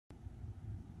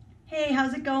Hey,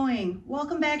 how's it going?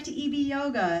 Welcome back to EB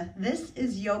Yoga. This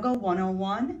is Yoga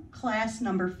 101, class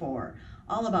number 4,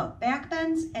 all about back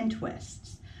bends and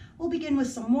twists. We'll begin with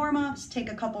some warm-ups,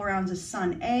 take a couple rounds of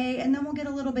Sun A, and then we'll get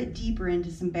a little bit deeper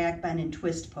into some back bend and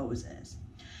twist poses.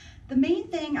 The main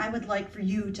thing I would like for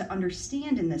you to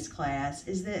understand in this class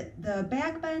is that the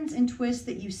back bends and twists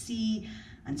that you see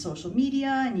on social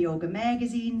media and yoga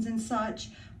magazines and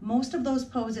such, most of those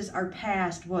poses are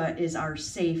past what is our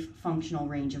safe functional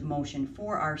range of motion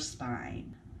for our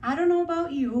spine. I don't know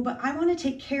about you, but I want to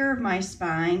take care of my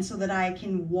spine so that I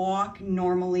can walk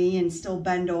normally and still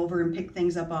bend over and pick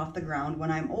things up off the ground when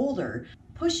I'm older.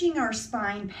 Pushing our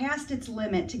spine past its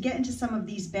limit to get into some of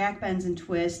these back bends and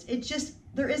twists,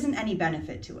 there isn't any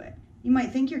benefit to it. You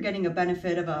might think you're getting a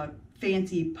benefit of a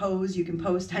fancy pose you can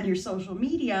post on your social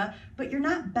media, but you're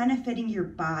not benefiting your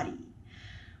body.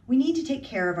 We need to take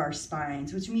care of our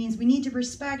spines, which means we need to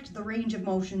respect the range of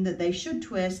motion that they should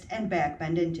twist and back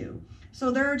bend into. So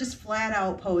there are just flat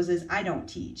out poses I don't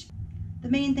teach. The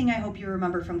main thing I hope you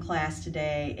remember from class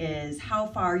today is how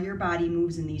far your body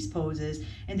moves in these poses,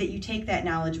 and that you take that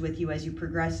knowledge with you as you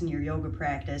progress in your yoga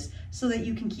practice so that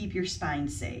you can keep your spine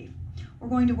safe. We're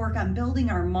going to work on building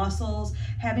our muscles.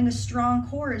 Having a strong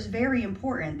core is very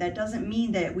important. That doesn't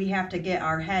mean that we have to get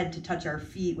our head to touch our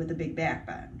feet with a big back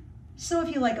bend. So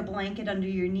if you like a blanket under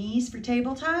your knees for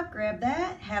tabletop, grab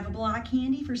that. Have a block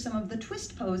handy for some of the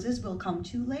twist poses we'll come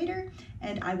to later,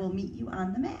 and I will meet you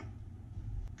on the mat.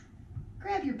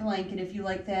 Grab your blanket if you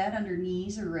like that under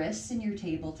knees or wrists in your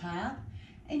tabletop.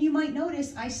 And you might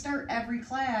notice I start every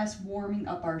class warming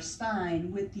up our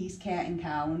spine with these cat and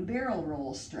cow and barrel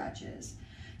roll stretches.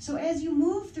 So as you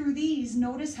move through these,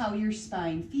 notice how your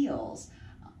spine feels.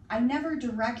 I never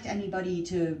direct anybody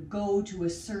to go to a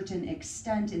certain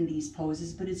extent in these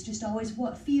poses, but it's just always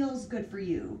what feels good for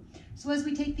you. So as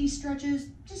we take these stretches,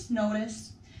 just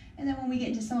notice. And then when we get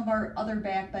into some of our other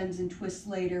back bends and twists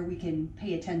later, we can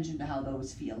pay attention to how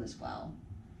those feel as well.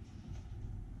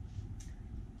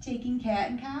 Taking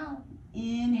cat and cow.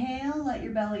 Inhale, let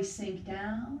your belly sink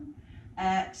down.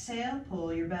 Exhale,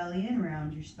 pull your belly in,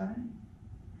 round your spine.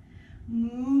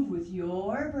 Move with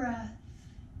your breath.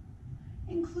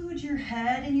 Include your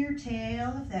head and your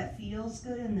tail if that feels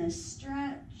good in this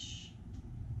stretch.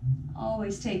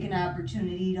 Always take an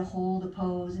opportunity to hold a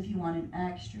pose if you want an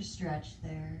extra stretch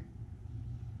there.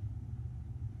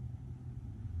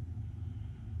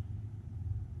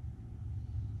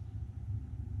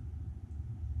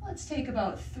 Let's take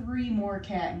about 3 more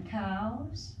cat and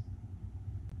cows.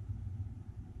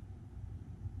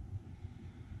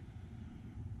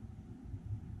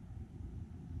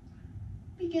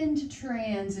 Begin to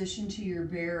transition to your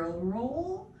barrel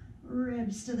roll.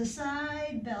 Ribs to the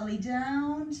side, belly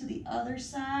down to the other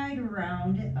side,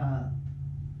 round it up.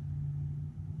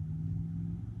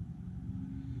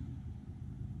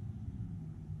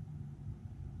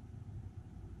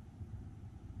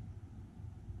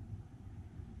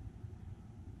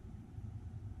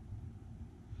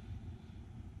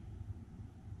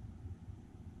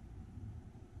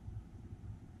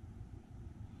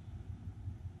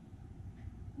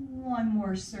 One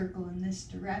more circle in this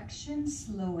direction,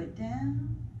 slow it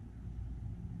down.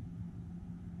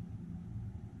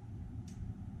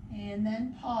 And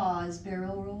then pause,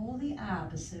 barrel roll the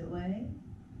opposite way.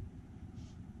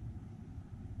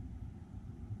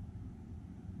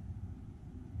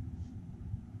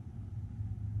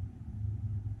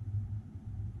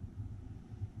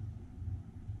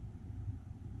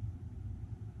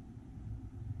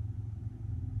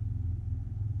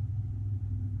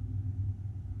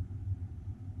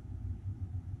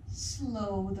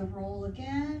 Slow the roll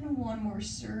again, one more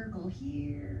circle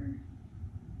here.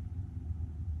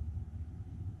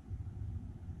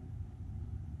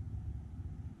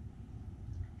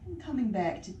 And coming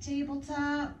back to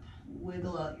tabletop,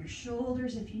 wiggle out your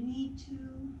shoulders if you need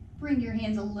to. Bring your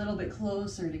hands a little bit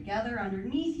closer together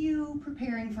underneath you,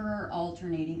 preparing for our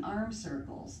alternating arm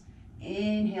circles.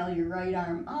 Inhale your right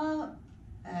arm up,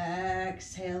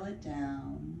 exhale it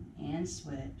down, and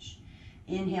switch.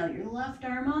 Inhale your left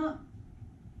arm up,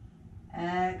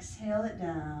 exhale it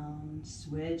down,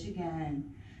 switch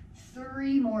again.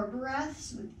 3 more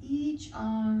breaths with each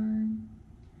arm.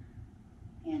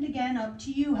 And again, up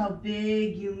to you how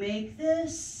big you make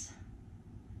this.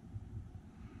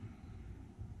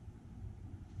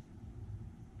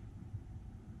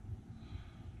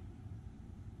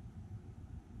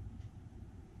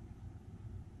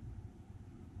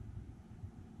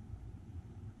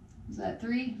 Is that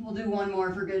 3? We'll do 1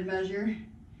 more for good measure.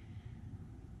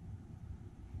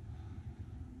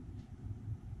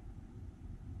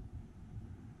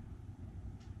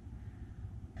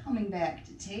 Coming back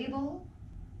to table.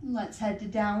 Let's head to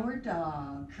downward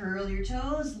dog. Curl your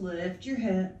toes, lift your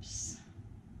hips.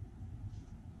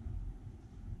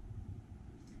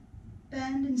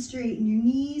 Bend and straighten your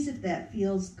knees if that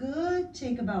feels good.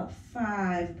 Take about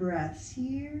 5 breaths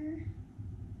here.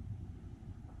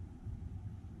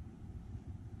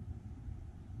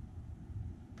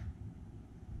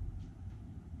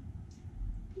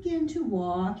 Begin to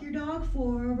walk your dog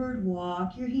forward,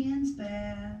 walk your hands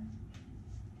back.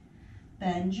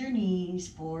 Bend your knees,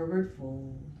 forward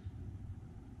fold.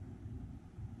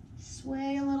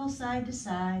 Sway a little side to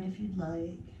side if you'd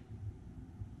like.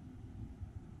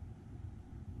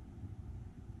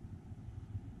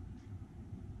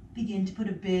 Begin to put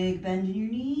a big bend in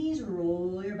your knees,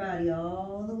 roll your body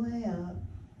all the way up.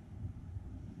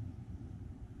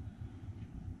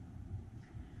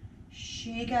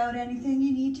 Shake out anything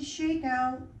you need to shake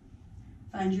out.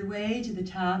 Find your way to the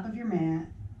top of your mat.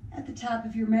 At the top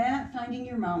of your mat, finding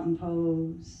your mountain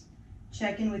pose.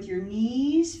 Check in with your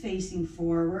knees facing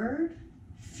forward.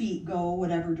 Feet go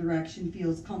whatever direction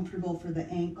feels comfortable for the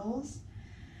ankles.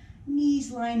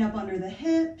 Knees line up under the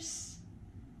hips.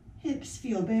 Hips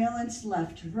feel balanced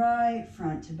left to right,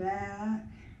 front to back.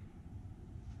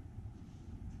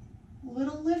 A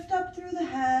little lift up through the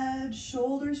head,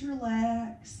 shoulders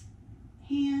relax.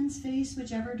 Hands face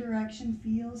whichever direction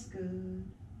feels good.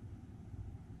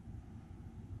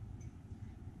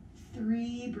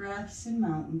 3 breaths in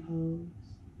mountain pose.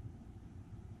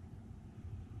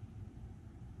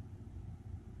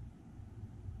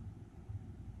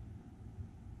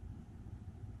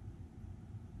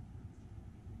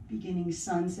 Beginning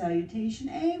sun salutation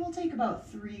A will take about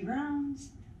 3 rounds.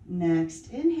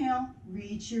 Next, inhale,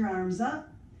 reach your arms up.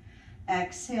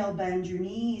 Exhale, bend your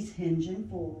knees, hinge and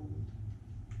fold.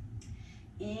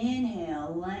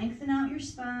 Inhale, lengthen out your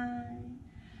spine.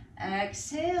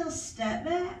 Exhale, step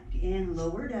back and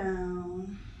lower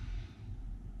down.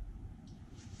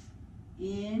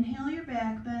 Inhale your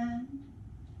back bend.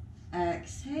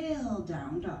 Exhale,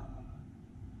 down dog.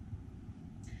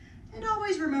 And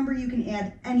always remember you can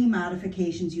add any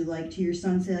modifications you like to your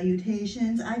sun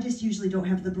salutations. I just usually don't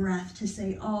have the breath to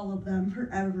say all of them for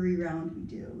every round we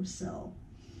do, so.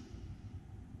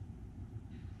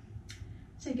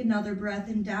 Take another breath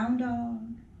in down dog.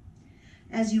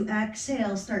 As you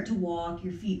exhale, start to walk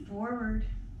your feet forward.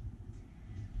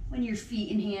 When your feet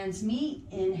and hands meet,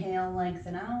 inhale,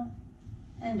 lengthen out,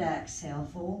 and exhale,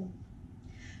 fold.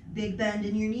 Big bend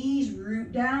in your knees,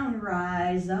 root down,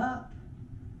 rise up.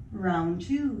 Round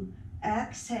 2,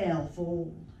 exhale,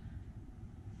 fold.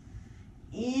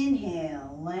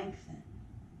 Inhale, lengthen.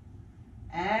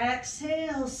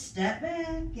 Exhale, step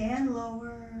back and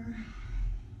lower.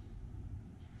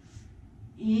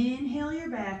 Inhale your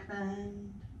back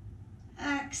bend.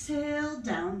 Exhale,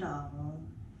 down dog.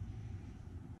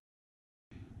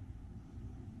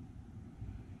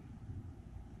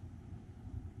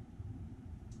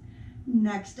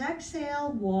 Next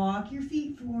exhale, walk your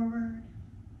feet forward.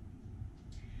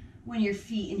 When your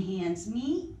feet and hands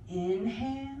meet,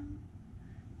 inhale,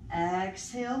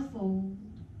 exhale, fold.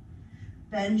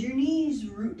 Bend your knees,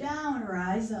 root down,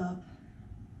 rise up.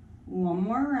 One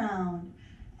more round.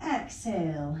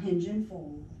 Exhale, hinge and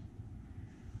fold.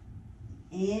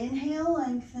 Inhale,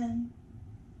 lengthen.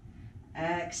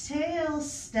 Exhale,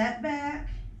 step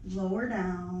back, lower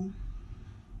down.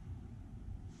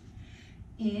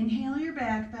 Inhale your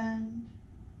back bend.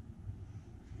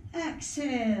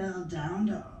 Exhale, down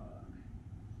dog.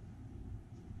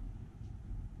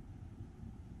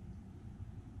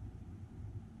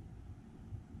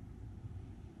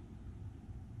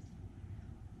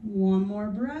 One more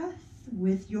breath.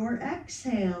 With your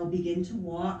exhale, begin to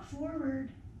walk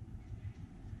forward.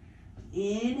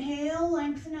 Inhale,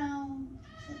 lengthen out,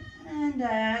 and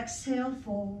exhale,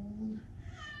 fold.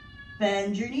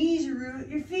 Bend your knees, root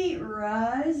your feet,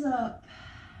 rise up.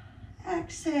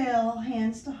 Exhale,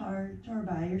 hands to heart or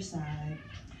by your side.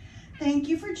 Thank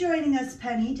you for joining us,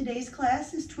 Penny. Today's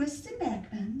class is twists and back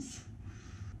bends.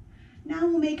 Now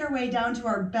we'll make our way down to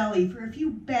our belly for a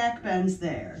few back bends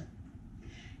there.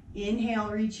 Inhale,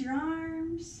 reach your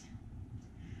arms.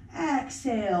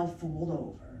 Exhale, fold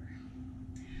over.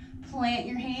 Plant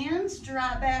your hands,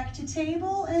 drop back to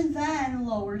table, and then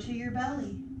lower to your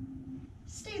belly.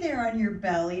 Stay there on your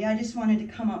belly. I just wanted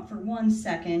to come up for 1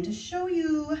 second to show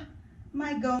you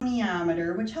my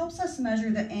goniometer, which helps us measure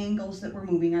the angles that we're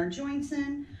moving our joints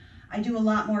in. I do a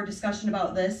lot more discussion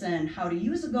about this and how to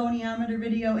use a goniometer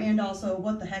video, and also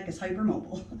what the heck is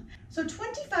hypermobile. So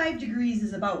 25 degrees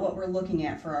is about what we're looking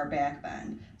at for our back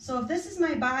bend. So if this is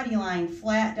my body lying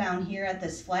flat down here at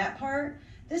this flat part,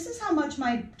 This is how much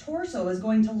my torso is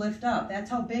going to lift up.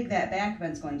 That's how big that back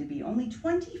bend is going to be, only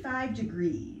 25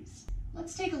 degrees.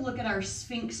 Let's take a look at our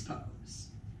Sphinx pose.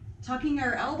 Tucking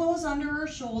our elbows under our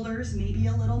shoulders, maybe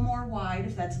a little more wide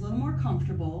if that's a little more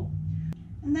comfortable.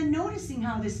 And then noticing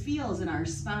how this feels in our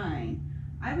spine.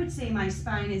 I would say my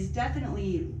spine is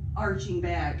definitely arching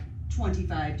back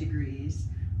 25 degrees.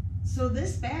 So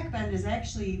this back bend is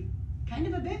actually kind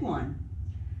of a big one.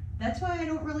 That's why I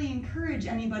don't really encourage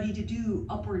anybody to do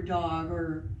upward dog,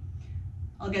 or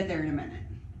I'll get there in a minute.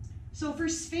 So for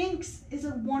Sphinx is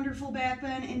a wonderful back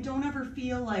bend, and don't ever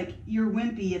feel like you're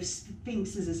wimpy if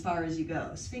Sphinx is as far as you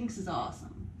go. Sphinx is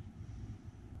awesome.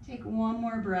 Take one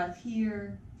more breath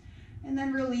here, and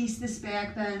then release this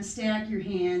back bend, stack your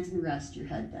hands and rest your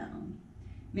head down.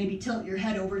 Maybe tilt your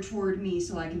head over toward me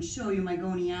so I can show you my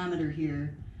goniometer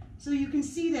here. So you can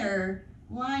see there,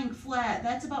 lying flat,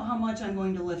 that's about how much I'm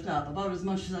going to lift up, about as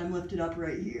much as I'm lifted up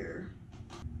right here.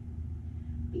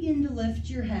 Begin to lift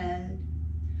your head.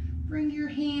 Bring your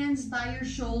hands by your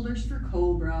shoulders for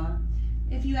Cobra.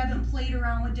 If you haven't played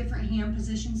around with different hand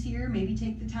positions here, maybe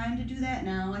take the time to do that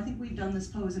now. I think we've done this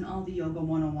pose in all the Yoga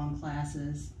 101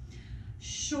 classes.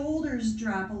 Shoulders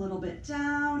drop a little bit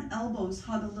down, elbows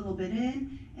hug a little bit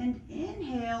in, and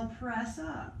inhale, press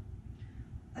up.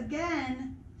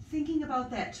 Again, thinking about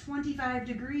that 25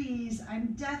 degrees,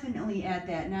 I'm definitely at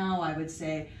that now, I would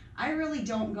say. I really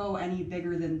don't go any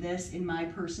bigger than this in my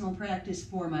personal practice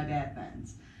for my back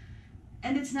bends.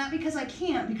 And it's not because I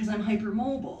can't, because I'm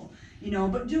hypermobile, you know,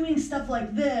 but doing stuff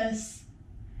like this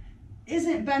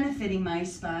isn't benefiting my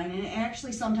spine, and it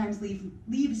actually sometimes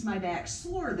leaves my back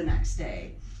sore the next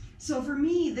day. So for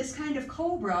me, this kind of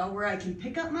Cobra, where I can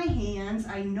pick up my hands,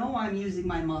 I know I'm using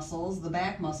my muscles. The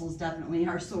back muscles definitely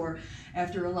are sore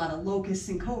after a lot of locusts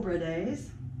and Cobra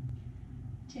days.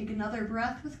 Take another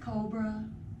breath with Cobra,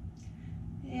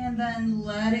 and then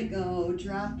let it go.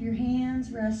 Drop your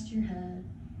hands, rest your head.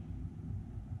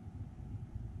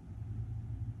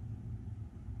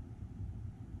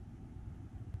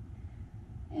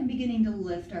 And beginning to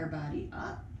lift our body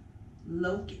up,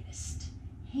 locust.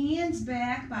 Hands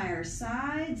back by our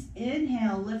sides,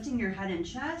 inhale, lifting your head and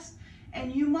chest,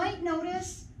 and you might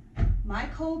notice my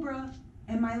Cobra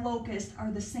and my locust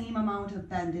are the same amount of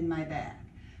bend in my back.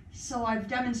 So I've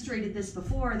demonstrated this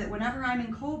before, that whenever I'm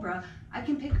in Cobra, I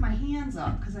can pick my hands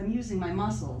up because I'm using my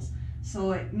muscles.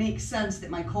 So it makes sense that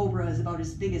my Cobra is about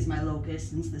as big as my locust,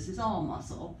 since this is all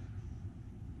muscle.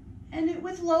 And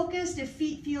with locust, if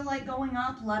feet feel like going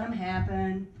up, let them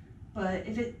happen. But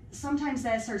if sometimes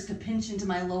that starts to pinch into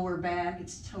my lower back,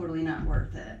 it's totally not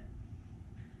worth it.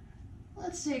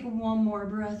 Let's take one more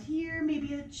breath here,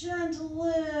 maybe a gentle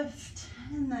lift,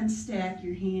 and then stack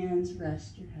your hands,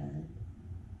 rest your head.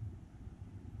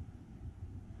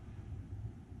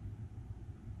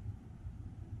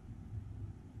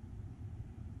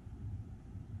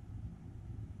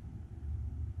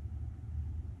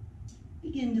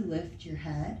 Begin to lift your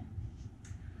head.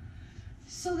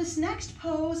 So this next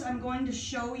pose I'm going to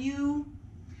show you,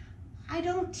 I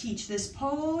don't teach this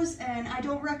pose and I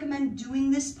don't recommend doing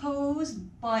this pose,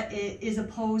 but it is a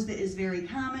pose that is very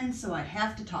common, so I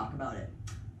have to talk about it.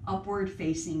 Upward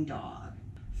facing dog.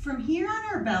 From here on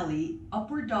our belly,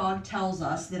 upward dog tells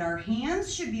us that our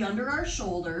hands should be under our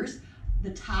shoulders,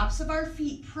 the tops of our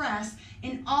feet press,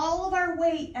 and all of our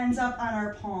weight ends up on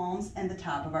our palms and the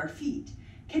top of our feet.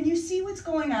 Can you see what's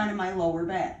going on in my lower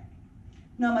back?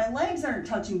 Now my legs aren't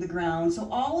touching the ground, so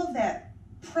all of that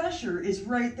pressure is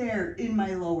right there in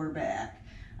my lower back.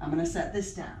 I'm gonna set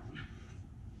this down.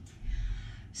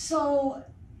 So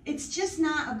it's just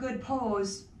not a good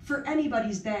pose for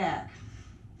anybody's back.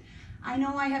 I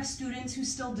know I have students who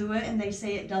still do it and they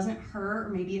say it doesn't hurt, or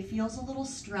maybe it feels a little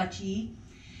stretchy.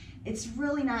 It's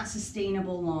really not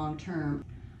sustainable long term.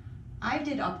 I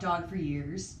did up dog for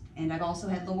years, and I've also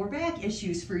had lower back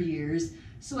issues for years.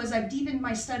 So as I've deepened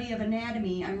my study of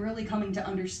anatomy, I'm really coming to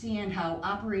understand how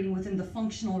operating within the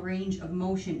functional range of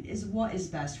motion is what is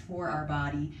best for our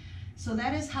body. So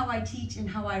that is how I teach and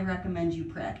how I recommend you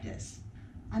practice.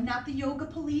 I'm not the yoga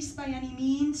police by any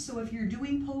means, so if you're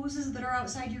doing poses that are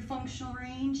outside your functional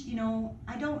range, you know,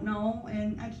 I don't know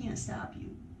and I can't stop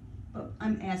you. But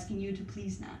I'm asking you to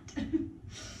please not.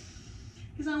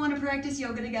 Because I want to practice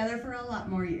yoga together for a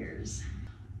lot more years.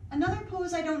 Another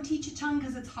pose I don't teach a ton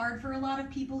because it's hard for a lot of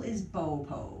people is bow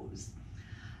pose.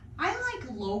 I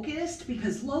like locust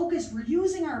because locust, we're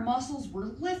using our muscles,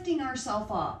 we're lifting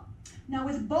ourselves up. Now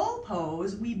with bow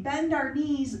pose, we bend our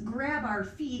knees, grab our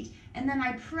feet, and then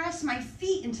I press my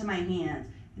feet into my hands,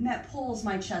 and that pulls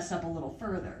my chest up a little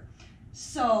further.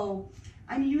 So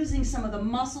I'm using some of the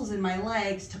muscles in my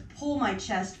legs to pull my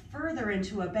chest further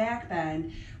into a back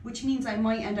bend, which means I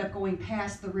might end up going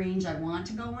past the range I want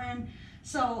to go in.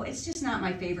 So it's just not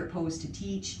my favorite pose to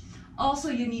teach. Also,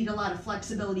 you need a lot of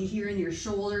flexibility here in your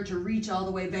shoulder to reach all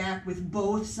the way back with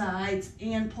both sides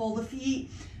and pull the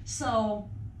feet. So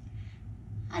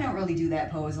I don't really do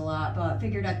that pose a lot, but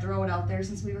figured I'd throw it out there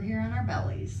since we were here on our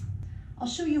bellies. I'll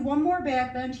show you one more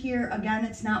back bend here. Again,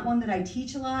 it's not one that I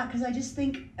teach a lot because I just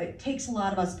think it takes a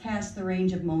lot of us past the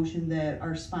range of motion that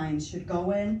our spines should go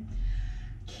in.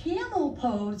 Camel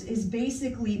pose is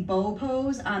basically bow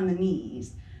pose on the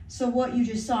knees. So what you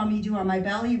just saw me do on my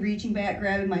belly, reaching back,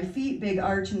 grabbing my feet, big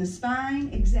arch in the spine,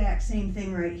 exact same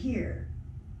thing right here.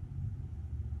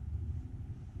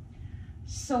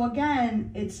 So again,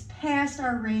 it's past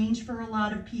our range for a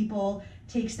lot of people,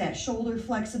 takes that shoulder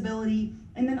flexibility,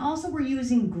 and then also we're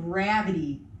using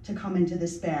gravity to come into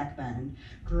this back bend.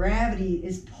 Gravity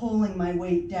is pulling my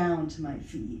weight down to my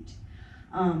feet.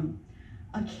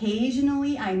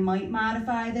 Occasionally, I might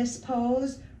modify this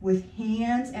pose with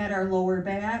hands at our lower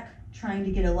back, trying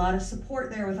to get a lot of support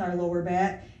there with our lower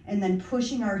back, and then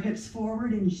pushing our hips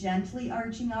forward and gently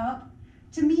arching up.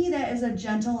 To me, that is a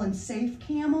gentle and safe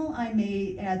camel. I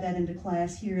may add that into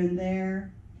class here and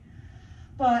there.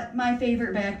 But my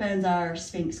favorite back bends are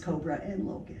Sphinx, Cobra, and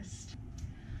Locust.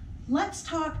 Let's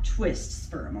talk twists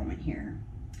for a moment here.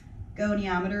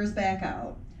 Goniometer back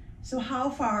out. So how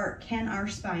far can our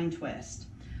spine twist?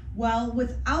 Well,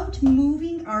 without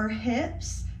moving our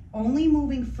hips, only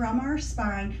moving from our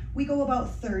spine, we go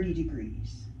about 30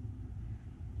 degrees.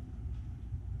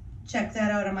 Check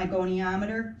that out on my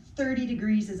goniometer. 30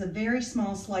 degrees is a very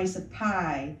small slice of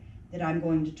pie that I'm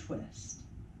going to twist.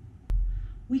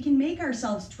 We can make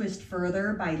ourselves twist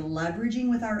further by leveraging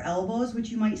with our elbows, which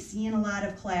you might see in a lot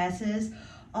of classes.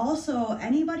 Also,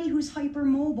 anybody who's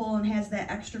hypermobile and has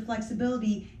that extra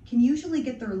flexibility can usually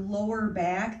get their lower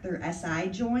back, their SI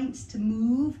joints, to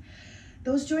move.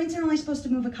 Those joints are only supposed to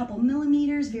move a couple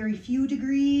millimeters, very few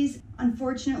degrees.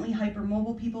 Unfortunately,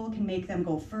 hypermobile people can make them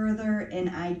go further, and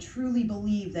I truly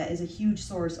believe that is a huge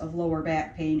source of lower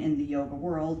back pain in the yoga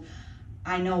world.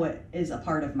 I know it is a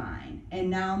part of mine. And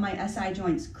now my SI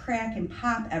joints crack and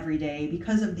pop every day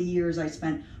because of the years I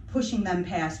spent pushing them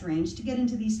past range to get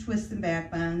into these twists and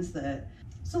back bends.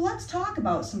 So let's talk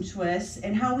about some twists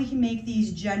and how we can make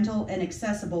these gentle and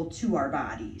accessible to our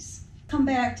bodies. Come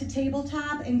back to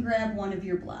tabletop and grab one of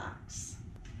your blocks.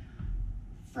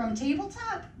 From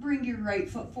tabletop, bring your right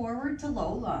foot forward to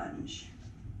low lunge.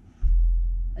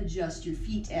 Adjust your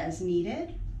feet as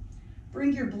needed.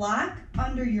 Bring your block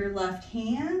under your left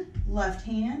hand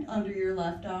under your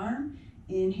left arm.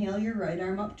 Inhale your right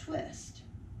arm up, twist.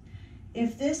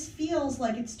 If this feels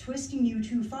like it's twisting you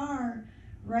too far,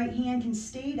 right hand can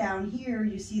stay down here.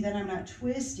 You see that I'm not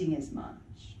twisting as much.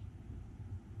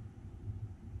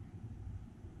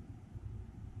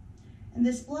 And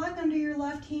this block under your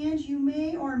left hand you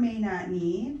may or may not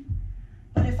need,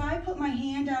 but if I put my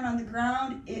hand down on the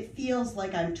ground, it feels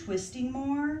like I'm twisting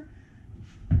more.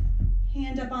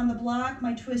 Hand up on the block,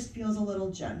 my twist feels a little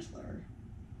gentler.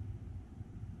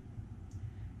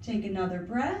 Take another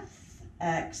breath.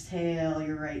 Exhale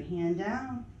your right hand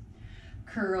down.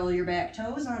 Curl your back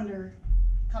toes under.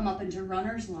 Come up into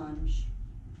runner's lunge.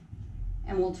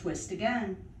 And we'll twist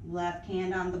again. Left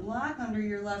hand on the block under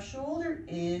your left shoulder.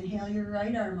 Inhale your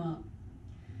right arm up.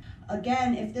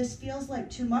 Again, if this feels like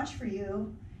too much for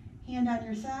you, hand on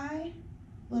your thigh,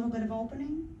 a little bit of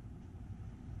opening.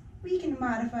 We can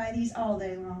modify these all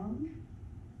day long.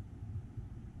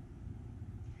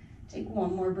 Take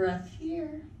one more breath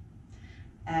here.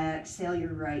 Exhale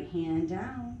your right hand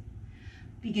down.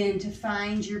 Begin to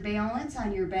find your balance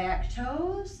on your back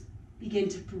toes. Begin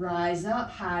to rise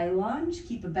up, high lunge.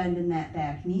 Keep a bend in that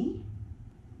back knee.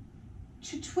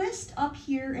 To twist up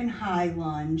here in high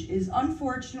lunge is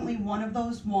unfortunately one of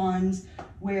those ones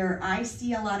where I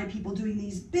see a lot of people doing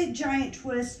these big giant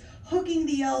twists, hooking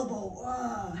the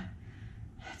elbow.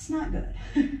 That's not good.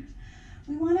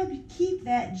 We want to keep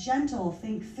that gentle.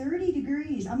 Think 30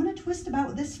 degrees. I'm going to twist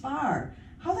about this far.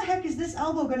 How the heck is this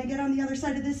elbow going to get on the other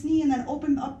side of this knee and then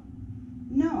open up?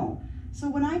 No. So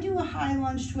when I do a high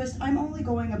lunge twist, I'm only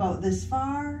going about this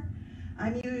far.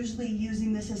 I'm usually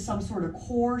using this as some sort of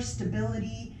core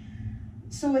stability.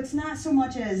 So it's not so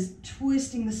much as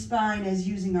twisting the spine as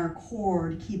using our core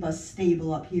to keep us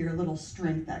stable up here, a little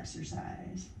strength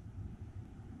exercise.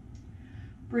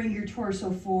 Bring your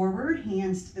torso forward,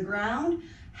 hands to the ground,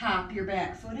 hop your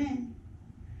back foot in.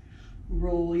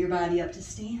 Roll your body up to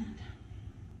stand.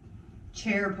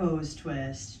 Chair pose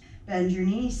twist. Bend your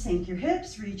knees, sink your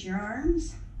hips, reach your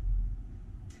arms.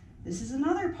 This is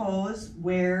another pose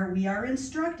where we are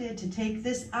instructed to take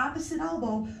this opposite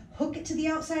elbow, hook it to the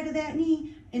outside of that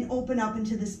knee, and open up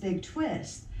into this big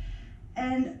twist.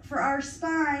 And for our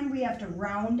spine, we have to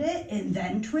round it and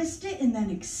then twist it and then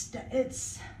extend.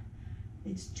 It's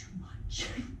too much.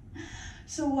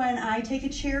 So when I take a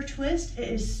chair twist, it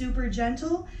is super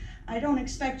gentle. I don't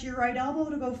expect your right elbow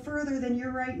to go further than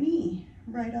your right knee.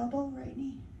 Right elbow, right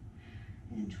knee,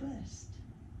 and twist.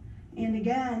 And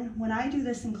again, when I do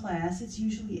this in class, it's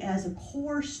usually as a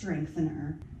core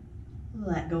strengthener.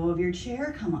 Let go of your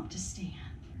chair, come up to stand.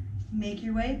 Make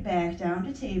your way back down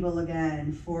to table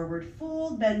again. Forward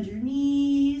fold, bend your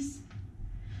knees.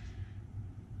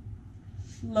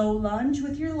 Low lunge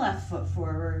with your left foot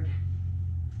forward.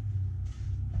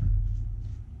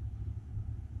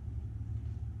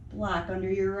 Block under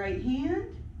your right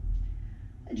hand.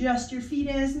 Adjust your feet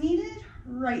as needed.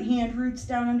 Right hand roots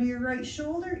down under your right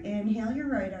shoulder. Inhale your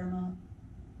right arm up.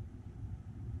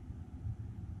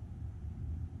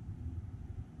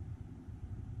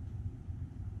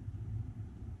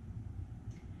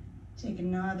 Take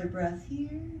another breath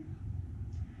here.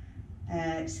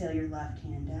 Exhale your left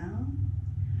hand down.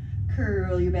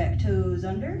 Curl your back toes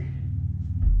under.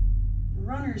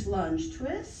 Runner's lunge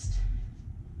twist.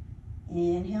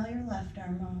 Inhale your left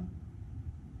arm up.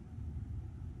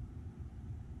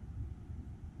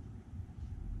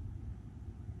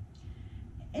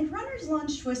 And runner's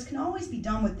lunge twist can always be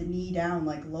done with the knee down,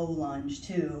 like low lunge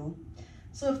too.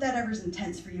 So if that ever's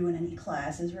intense for you in any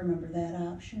classes, remember that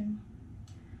option.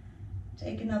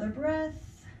 Take another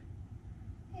breath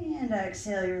and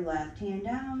exhale your left hand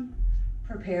down.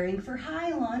 Preparing for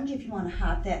high lunge. If you want to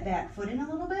hop that back foot in a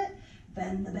little bit,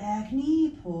 bend the back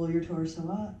knee, pull your torso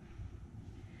up.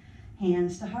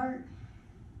 Hands to heart.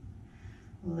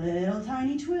 Little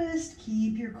tiny twist.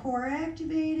 Keep your core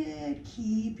activated.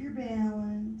 Keep your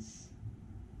balance.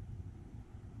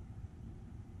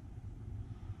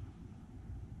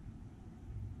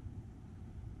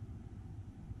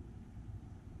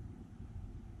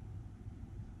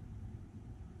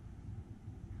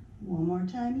 One more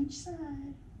time each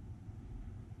side.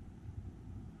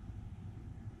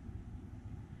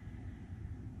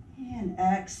 And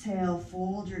exhale,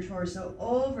 fold your torso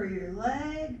over your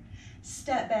leg.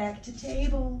 Step back to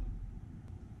table.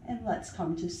 And let's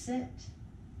come to sit.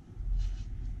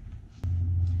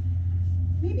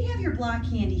 Maybe have your block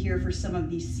handy here for some of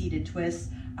these seated twists.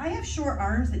 I have short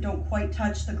arms that don't quite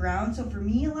touch the ground, so for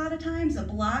me a lot of times a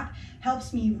block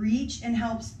helps me reach and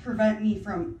helps prevent me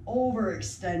from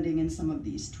overextending in some of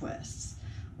these twists,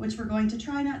 which we're going to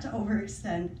try not to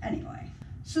overextend anyway.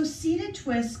 So seated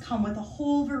twists come with a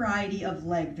whole variety of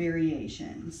leg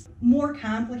variations. More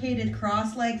complicated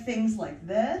cross leg things like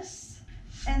this,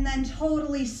 and then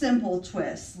totally simple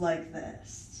twists like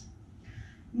this.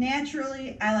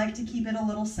 Naturally, I like to keep it a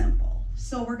little simple.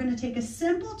 So we're going to take a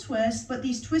simple twist, but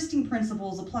these twisting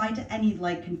principles apply to any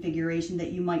leg configuration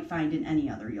that you might find in any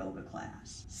other yoga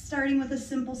class. Starting with a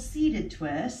simple seated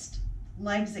twist,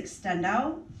 legs extend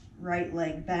out, right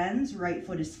leg bends, right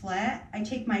foot is flat. I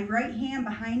take my right hand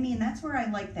behind me, and that's where I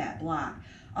like that block.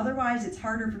 Otherwise, it's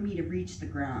harder for me to reach the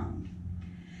ground.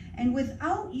 And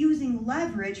without using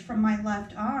leverage from my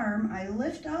left arm, I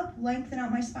lift up, lengthen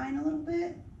out my spine a little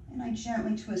bit, and I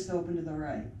gently twist open to the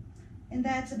right. And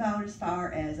that's about as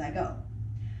far as I go.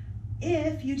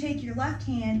 If you take your left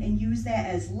hand and use that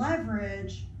as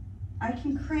leverage, I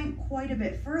can crank quite a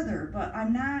bit further, but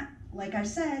I'm not, like I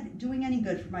said, doing any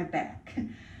good for my back.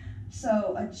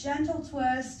 So a gentle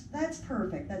twist, that's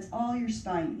perfect. That's all your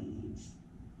spine needs.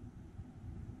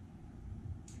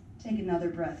 Take another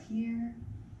breath here.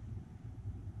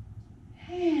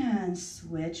 And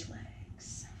switch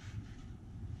legs.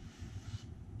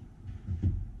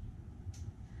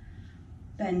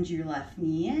 Bend your left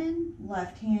knee in,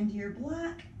 left hand to your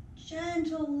block,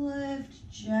 gentle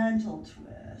lift, gentle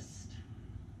twist.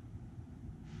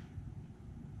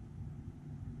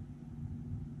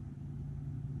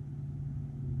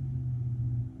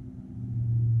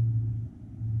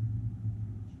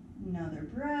 Another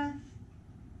breath,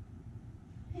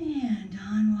 and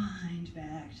unwind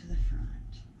back to the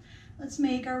front. Let's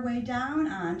make our way down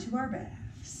onto our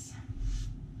backs.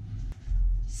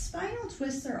 Spinal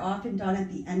twists are often done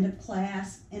at the end of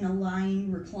class in a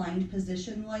lying, reclined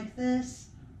position like this.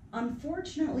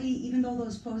 Unfortunately, even though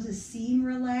those poses seem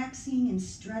relaxing and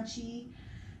stretchy,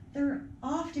 they're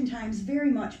oftentimes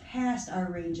very much past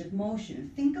our range of motion.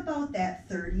 Think about that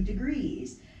 30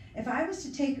 degrees. If I was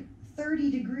to take 30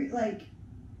 degrees, like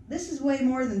this is way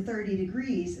more than 30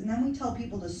 degrees, and then we tell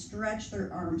people to stretch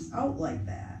their arms out like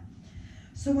that.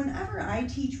 So whenever I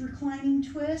teach reclining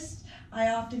twists, I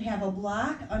often have a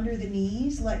block under the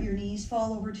knees. Let your knees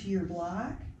fall over to your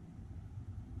block.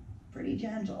 Pretty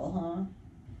gentle, huh?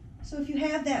 So if you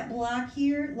have that block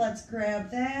here, let's grab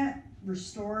that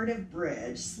restorative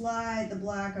bridge. Slide the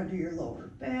block under your lower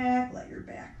back, let your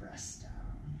back rest down.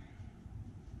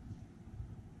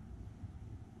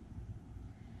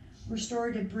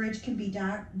 Restorative bridge can be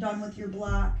done with your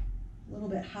block a little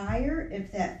bit higher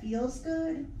if that feels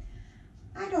good.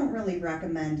 I don't really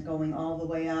recommend going all the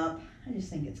way up. I just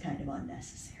think it's kind of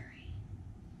unnecessary.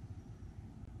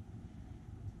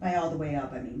 By all the way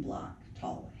up, I mean block,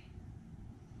 tall way.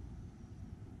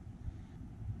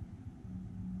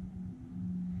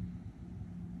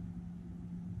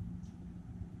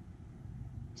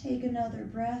 Take another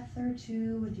breath or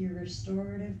two with your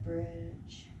restorative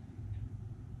bridge.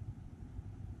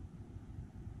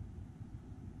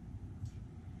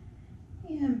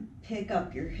 And pick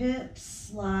up your hips,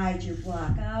 slide your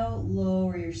block out,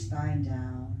 lower your spine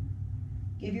down.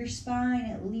 Give your spine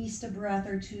at least a breath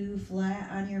or two flat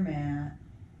on your mat.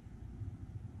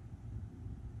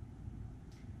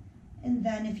 And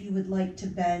then if you would like to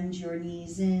bend your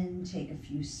knees in, take a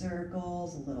few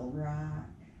circles, a little rock.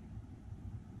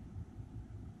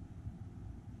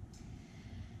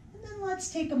 And then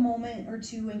let's take a moment or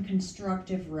two in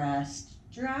constructive rest.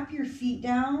 Drop your feet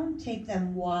down, take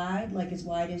them wide, like as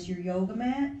wide as your yoga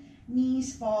mat.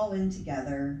 Knees fall in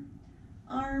together.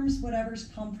 Arms, whatever's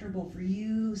comfortable for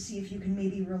you. See if you can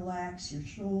maybe relax your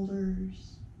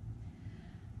shoulders.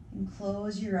 And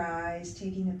close your eyes,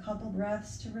 taking a couple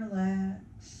breaths to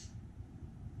relax.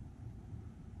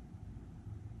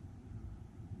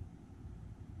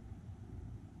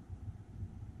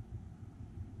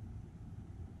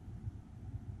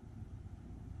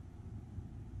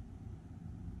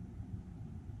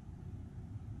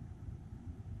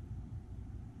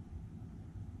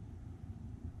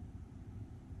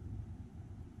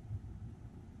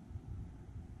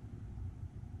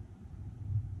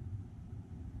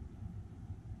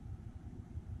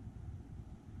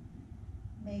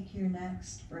 Make your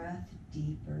next breath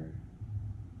deeper.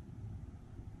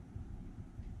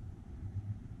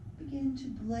 Begin to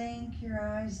blink your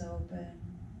eyes open.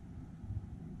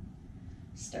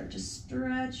 Start to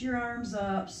stretch your arms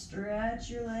up, stretch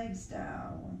your legs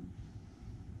down.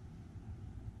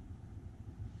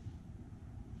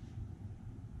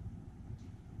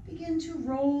 Begin to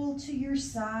roll to your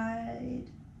side.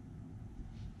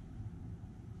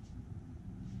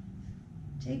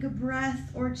 Take a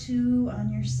breath or two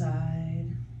on your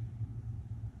side.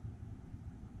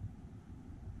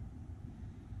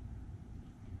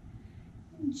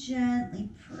 And gently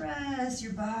press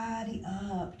your body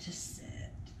up to sit.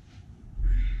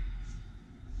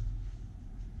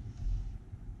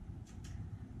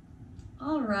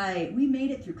 All right, we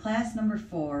made it through class number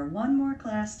 4. One more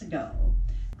class to go.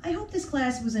 I hope this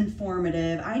class was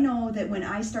informative. I know that when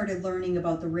I started learning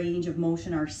about the range of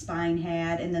motion our spine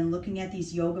had and then looking at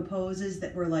these yoga poses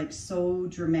that were like so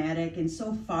dramatic and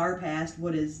so far past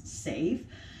what is safe,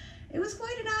 it was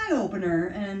quite an eye-opener,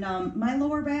 and my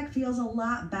lower back feels a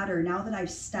lot better now that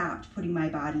I've stopped putting my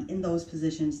body in those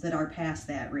positions that are past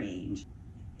that range.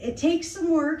 It takes some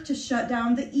work to shut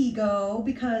down the ego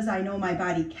because I know my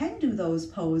body can do those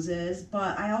poses,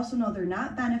 but I also know they're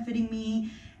not benefiting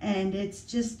me. And it's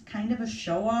just kind of a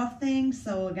show-off thing.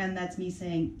 So again, that's me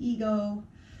saying, ego,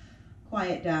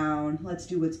 quiet down. Let's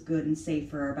do what's good and safe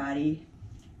for our body.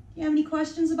 If you have any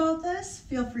questions about this,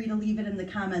 feel free to leave it in the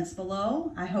comments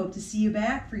below. I hope to see you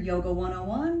back for Yoga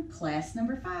 101, class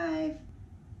number 5.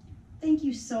 Thank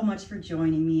you so much for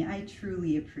joining me. I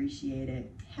truly appreciate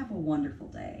it. Have a wonderful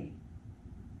day.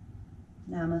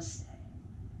 Namaste.